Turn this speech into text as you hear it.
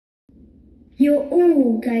You're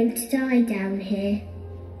all going to die down here.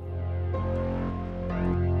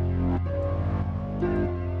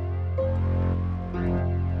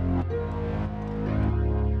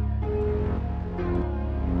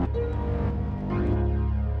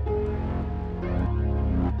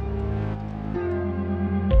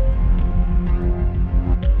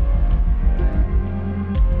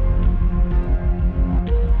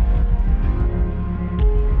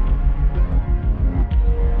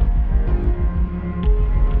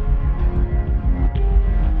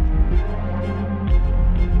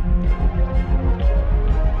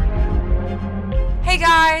 Hey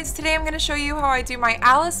guys! Today I'm going to show you how I do my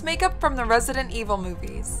Alice makeup from the Resident Evil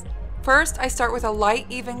movies. First, I start with a light,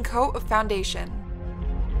 even coat of foundation.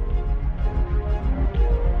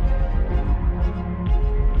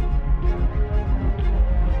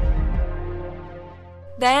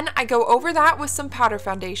 Then I go over that with some powder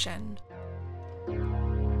foundation.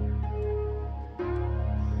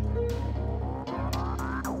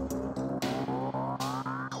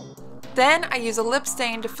 Then I use a lip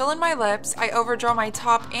stain to fill in my lips. I overdraw my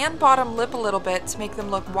top and bottom lip a little bit to make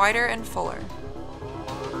them look wider and fuller.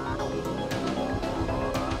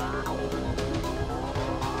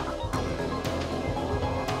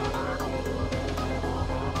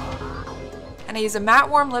 And I use a matte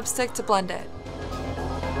warm lipstick to blend it.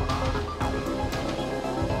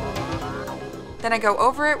 Then I go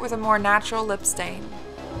over it with a more natural lip stain.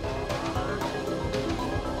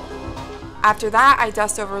 After that, I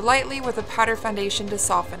dust over lightly with a powder foundation to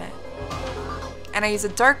soften it. And I use a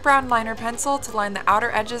dark brown liner pencil to line the outer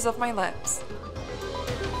edges of my lips.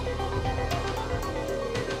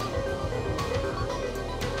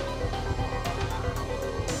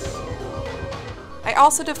 I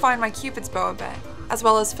also define my cupid's bow a bit, as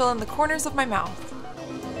well as fill in the corners of my mouth.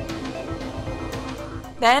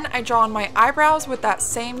 Then I draw on my eyebrows with that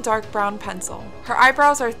same dark brown pencil. Her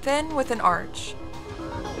eyebrows are thin with an arch.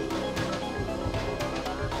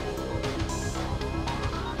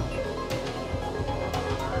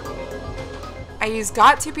 I use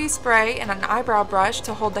Got2b spray and an eyebrow brush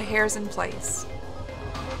to hold the hairs in place.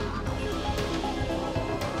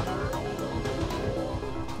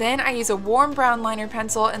 Then I use a warm brown liner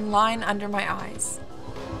pencil and line under my eyes.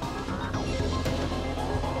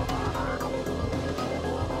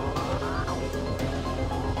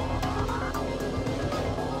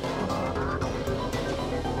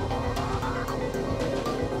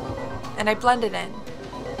 And I blend it in.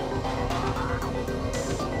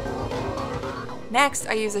 Next,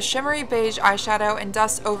 I use a shimmery beige eyeshadow and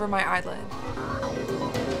dust over my eyelid.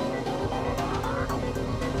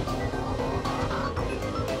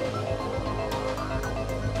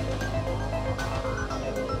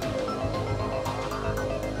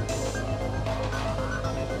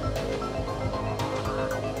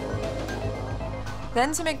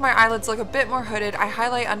 Then, to make my eyelids look a bit more hooded, I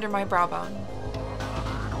highlight under my brow bone.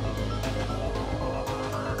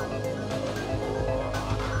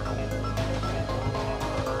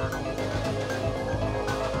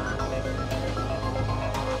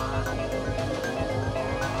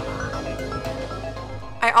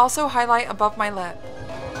 I also highlight above my lip.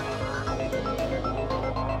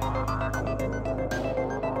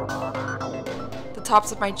 The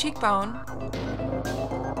tops of my cheekbone,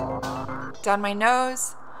 down my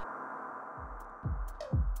nose,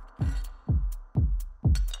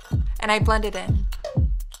 and I blend it in.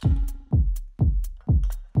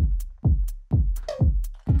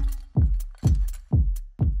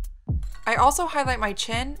 I also highlight my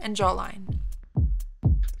chin and jawline.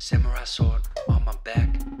 Samurai sword on my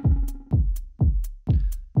back.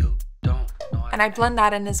 You don't know. And I blend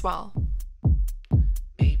that in as well.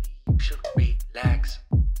 Maybe you should relax.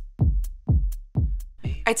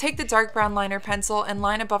 I take the dark brown liner pencil and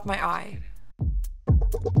line above my eye.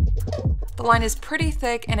 The line is pretty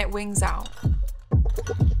thick and it wings out.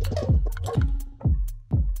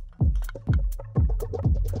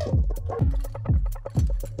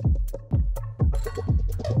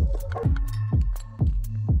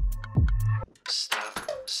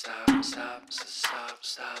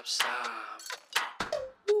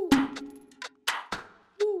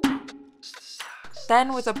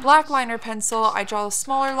 Then, with a black liner pencil, I draw a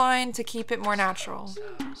smaller line to keep it more natural.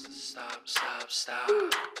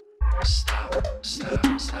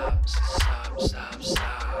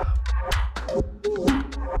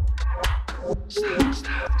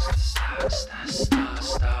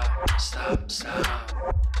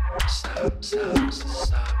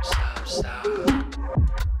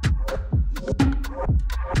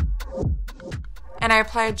 And I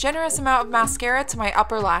apply a generous amount of mascara to my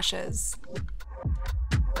upper lashes.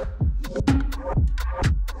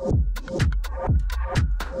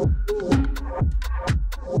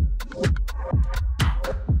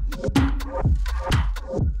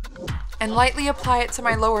 and lightly apply it to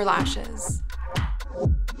my lower lashes.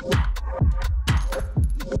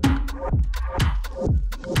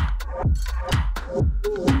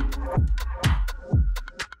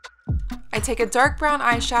 I take a dark brown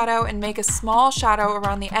eyeshadow and make a small shadow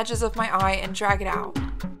around the edges of my eye and drag it out.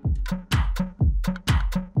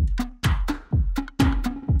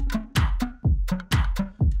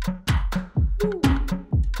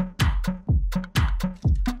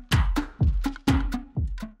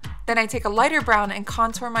 Then I take a lighter brown and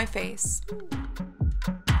contour my face.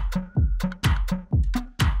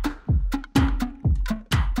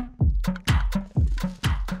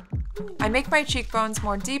 I make my cheekbones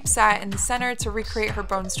more deep set in the center to recreate her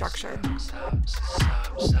bone structure.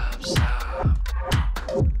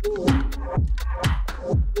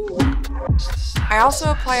 I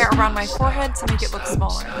also apply it around my forehead to make it look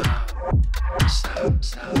smaller.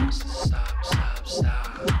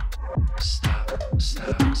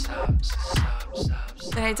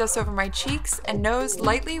 Then I dust over my cheeks and nose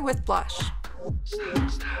lightly with blush.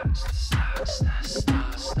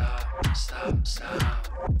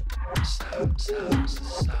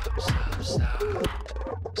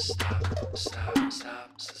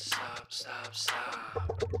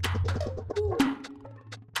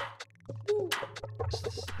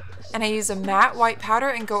 And I use a matte white powder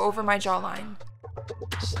and go over my jawline.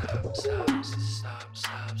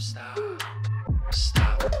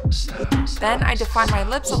 Then I define my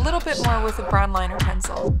lips a little bit more with a brown liner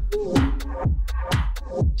pencil.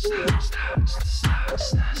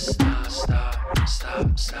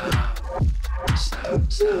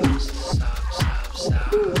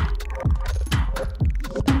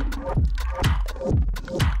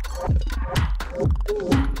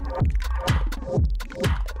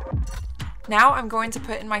 Now I'm going to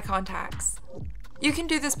put in my contacts. You can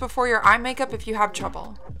do this before your eye makeup if you have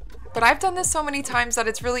trouble, but I've done this so many times that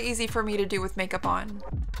it's really easy for me to do with makeup on.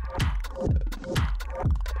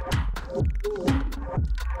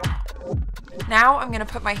 Now I'm going to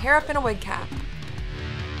put my hair up in a wig cap.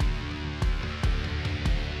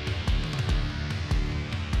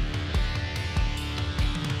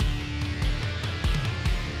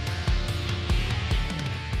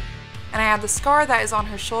 And I add the scar that is on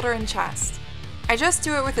her shoulder and chest. I just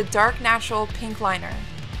do it with a dark, natural pink liner.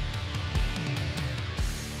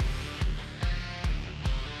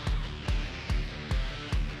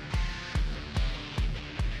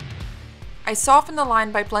 I soften the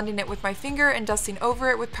line by blending it with my finger and dusting over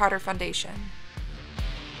it with powder foundation.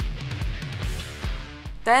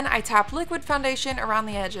 Then I tap liquid foundation around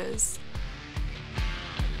the edges.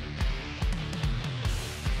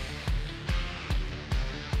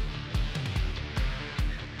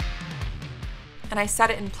 And I set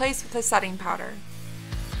it in place with a setting powder.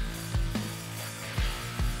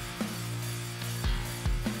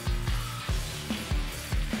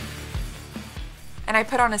 And I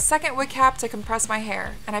put on a second wig cap to compress my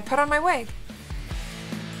hair, and I put on my wig.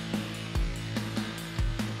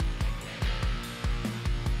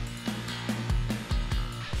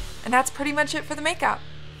 And that's pretty much it for the makeup.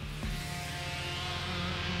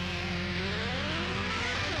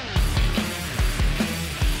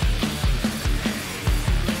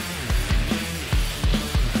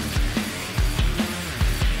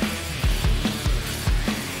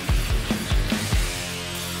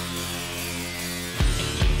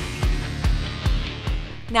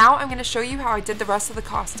 Now I'm going to show you how I did the rest of the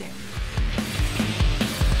costume.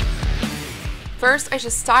 First, I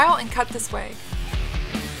just style and cut this wig.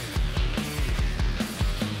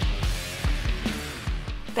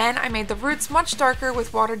 Then I made the roots much darker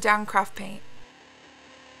with watered down craft paint.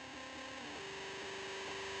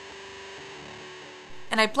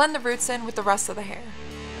 And I blend the roots in with the rest of the hair.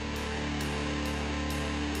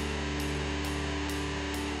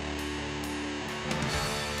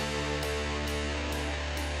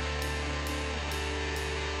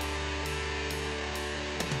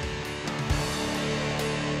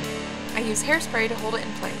 I use hairspray to hold it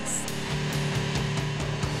in place.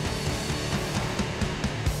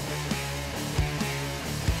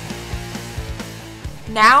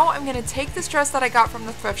 Now I'm going to take this dress that I got from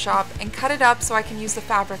the thrift shop and cut it up so I can use the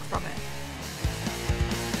fabric from it.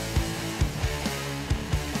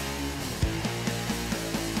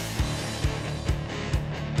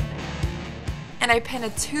 And I pin a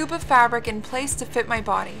tube of fabric in place to fit my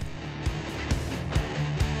body.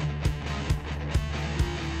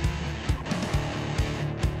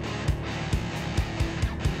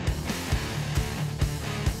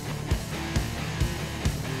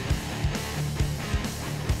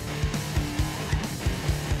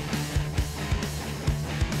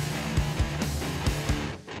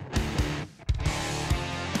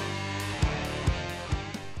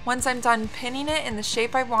 Once I'm done pinning it in the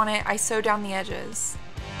shape I want it, I sew down the edges.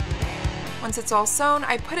 Once it's all sewn,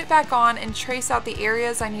 I put it back on and trace out the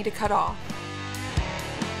areas I need to cut off.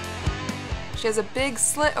 She has a big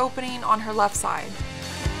slit opening on her left side.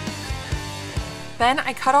 Then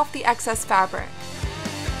I cut off the excess fabric.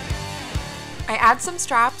 I add some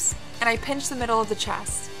straps and I pinch the middle of the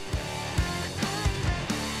chest.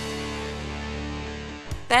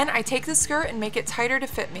 Then I take the skirt and make it tighter to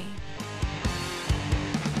fit me.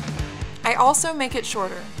 I also make it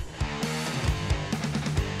shorter.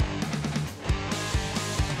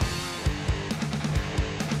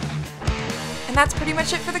 And that's pretty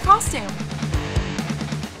much it for the costume.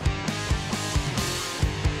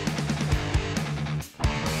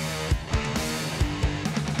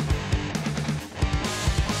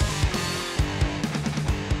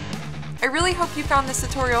 I really hope you found this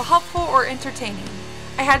tutorial helpful or entertaining.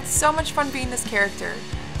 I had so much fun being this character.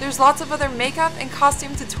 There's lots of other makeup and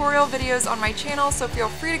costume tutorial videos on my channel, so feel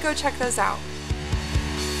free to go check those out.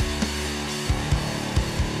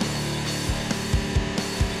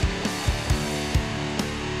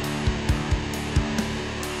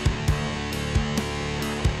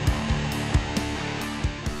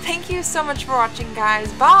 Thank you so much for watching,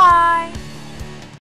 guys. Bye!